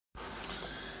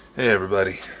Hey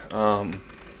everybody. I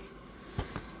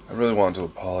really want to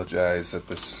apologize that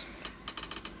this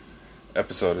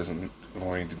episode isn't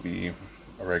going to be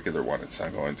a regular one. It's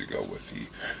not going to go with the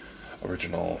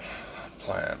original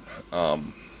plan.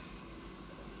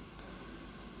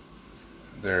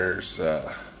 There's,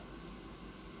 I'm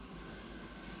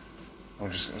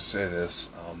just going to say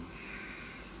this.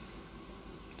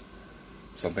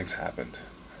 Something's happened,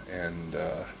 and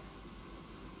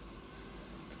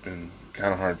it's been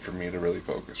kind of hard for me to really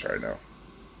focus right now,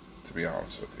 to be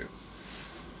honest with you.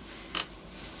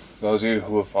 Those of you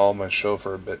who have followed my show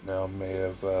for a bit now may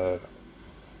have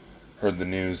heard the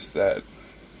news that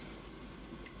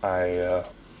I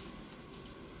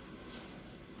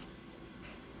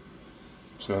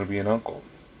was going to be an uncle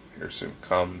here soon,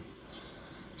 come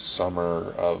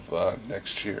summer of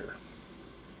next year.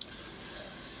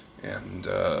 And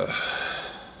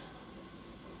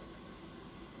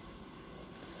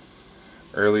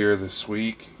earlier this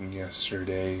week and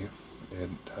yesterday,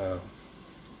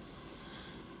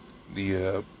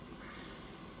 the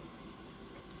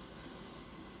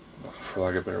for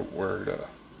lack of a better word,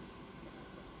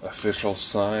 official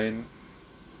sign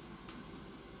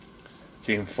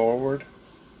came forward.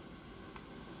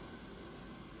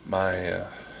 I'm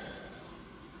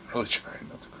really trying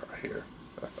not to cry here.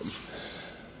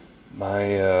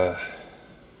 My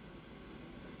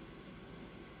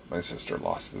sister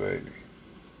lost the baby,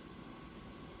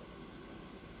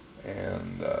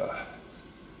 and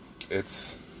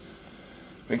it's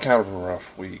been kind of a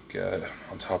rough week.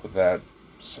 On top of that,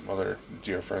 some other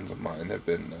dear friends of mine have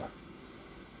been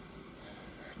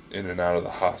in and out of the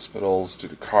hospitals due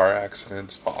to car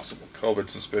accidents, possible COVID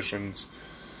suspicions,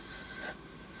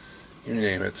 you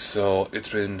name it. So it's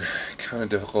been kind of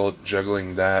difficult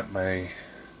juggling that, my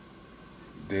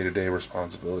day-to-day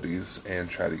responsibilities, and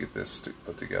try to get this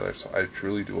put together. So I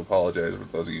truly do apologize for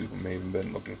those of you who may have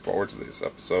been looking forward to this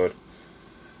episode.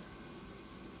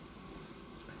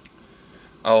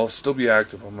 I'll still be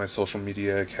active on my social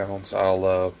media accounts.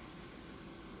 I'll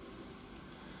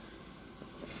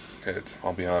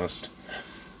be honest,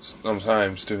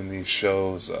 sometimes doing these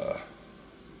shows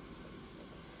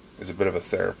is a bit of a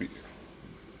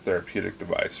therapeutic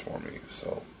device for me,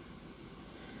 so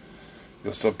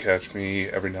you'll still catch me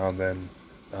every now and then.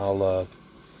 I'll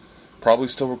probably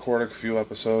still record a few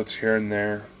episodes here and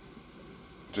there,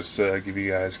 just to give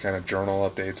you guys kind of journal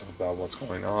updates about what's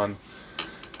going on.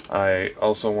 I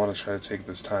also want to try to take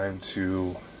this time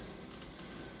to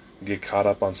get caught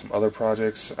up on some other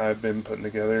projects I've been putting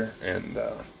together, and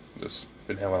just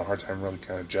been having a hard time really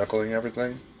kind of juggling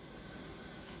everything.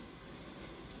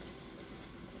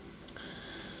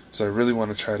 So I really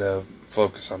want to try to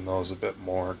focus on those a bit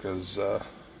more, because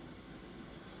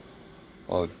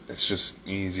it's just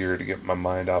easier to get my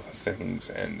mind off of things,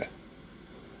 and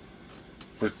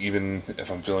even if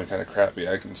I'm feeling kind of crappy,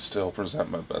 I can still present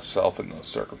my best self in those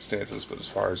circumstances. But as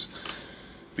far as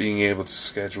being able to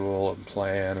schedule and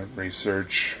plan and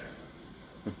research,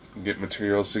 get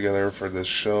materials together for this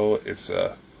show,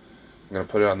 I'm going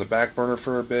to put it on the back burner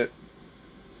for a bit.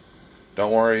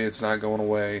 Don't worry, it's not going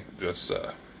away. Just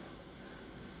I'm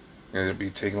going to be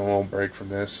taking a little break from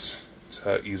this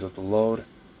to ease up the load.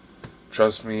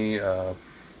 Trust me,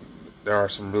 there are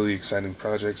some really exciting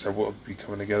projects that will be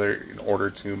coming together in order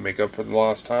to make up for the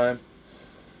lost time.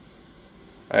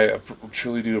 I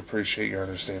truly do appreciate your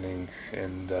understanding,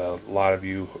 and a lot of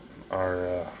you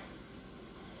have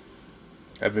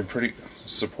been pretty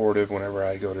supportive whenever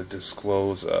I go to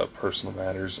disclose personal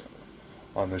matters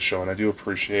on this show, and I do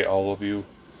appreciate all of you,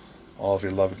 all of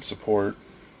your love and support.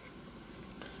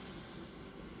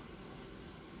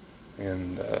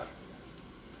 And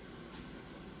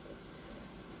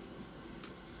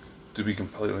to be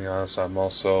completely honest, I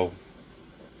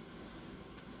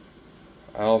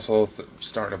also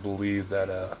starting to believe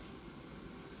that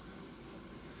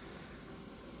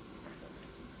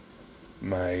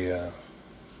my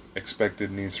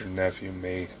expected niece or nephew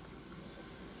may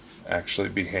actually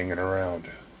be hanging around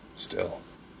still.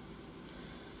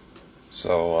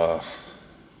 So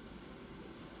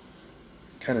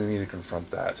kind of need to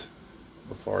confront that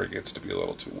before it gets to be a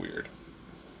little too weird.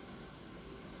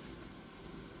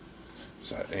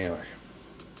 So anyway,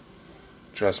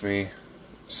 trust me,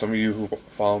 some of you who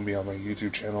follow me on my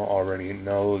YouTube channel already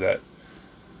know that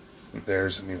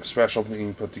there's a new special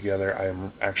being put together. I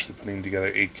am actually putting together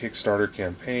a Kickstarter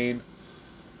campaign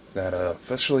that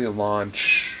officially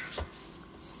launch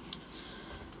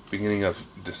beginning of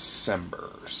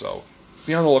December. So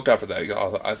be on the lookout for that.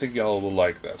 I think y'all will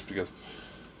like this, because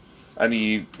gonna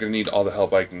need all the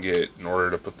help I can get in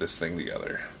order to put this thing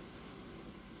together.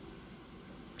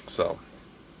 So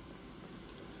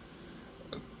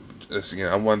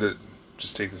I wanted to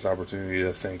just take this opportunity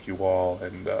to thank you all,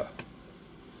 and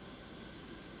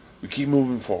we keep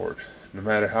moving forward. No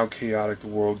matter how chaotic the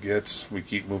world gets, we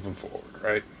keep moving forward,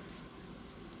 right?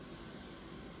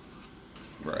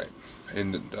 Right.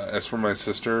 And as for my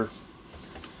sister,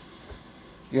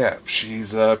 yeah,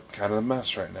 she's kind of a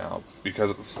mess right now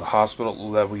because it's the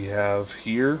hospital that we have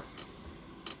here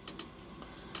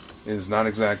is not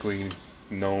exactly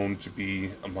known to be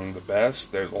among the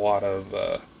best. There's a lot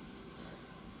of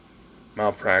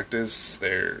malpractice.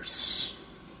 There's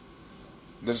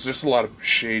just a lot of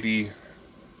shady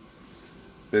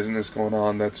business going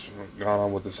on that's gone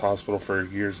on with this hospital for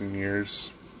years and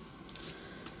years.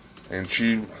 And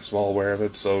she was well aware of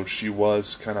it, so she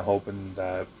was kind of hoping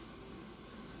that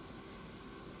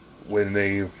when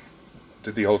they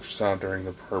did the ultrasound during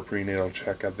her prenatal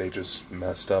checkup, they just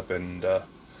messed up and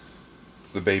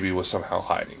the baby was somehow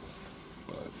hiding.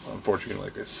 But unfortunately,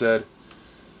 like I said,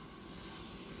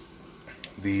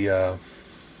 the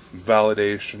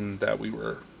validation that we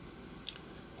were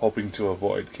hoping to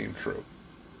avoid came true.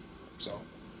 So,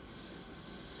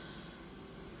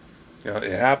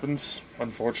 it happens,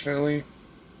 unfortunately.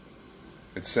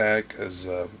 It's sad because,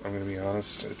 I'm going to be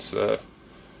honest, it's,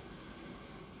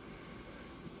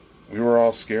 we were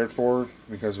all scared for her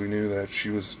because we knew that she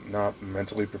was not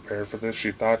mentally prepared for this.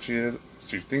 She thought she is,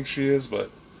 she thinks she is,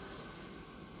 but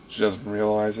she doesn't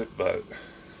realize it. But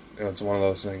it's one of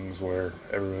those things where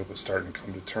everybody was starting to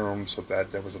come to terms with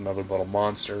that. There was another little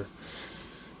monster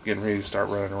getting ready to start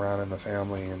running around in the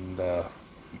family, and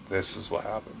this is what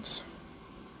happens.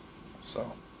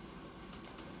 So,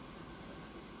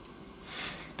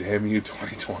 damn you,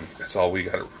 2020. That's all we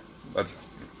got. That's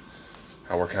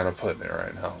how we're kind of putting it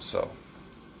right now. So,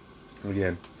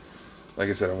 again, like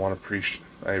I said,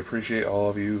 I appreciate all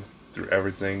of you through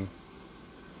everything.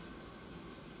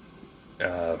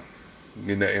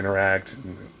 Getting to interact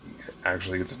and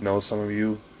actually get to know some of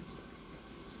you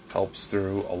helps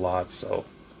through a lot. So,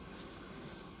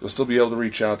 you'll still be able to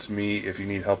reach out to me if you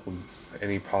need help with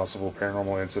any possible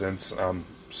paranormal incidents. I'm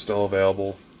still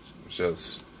available.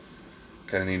 Just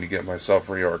kind of need to get myself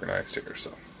reorganized here.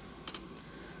 So,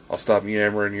 I'll stop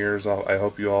yammering yours. I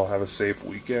hope you all have a safe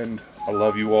weekend. I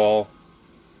love you all.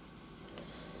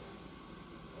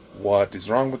 What is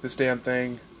wrong with this damn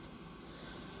thing?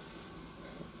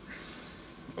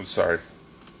 I'm sorry.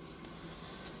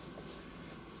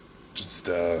 Just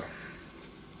trying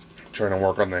to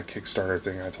work on that Kickstarter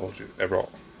thing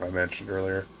I mentioned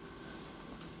earlier.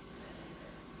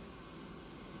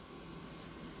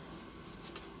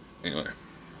 Anyway,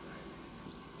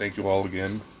 thank you all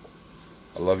again.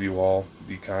 I love you all.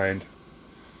 Be kind.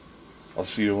 I'll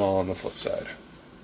see you all on the flip side.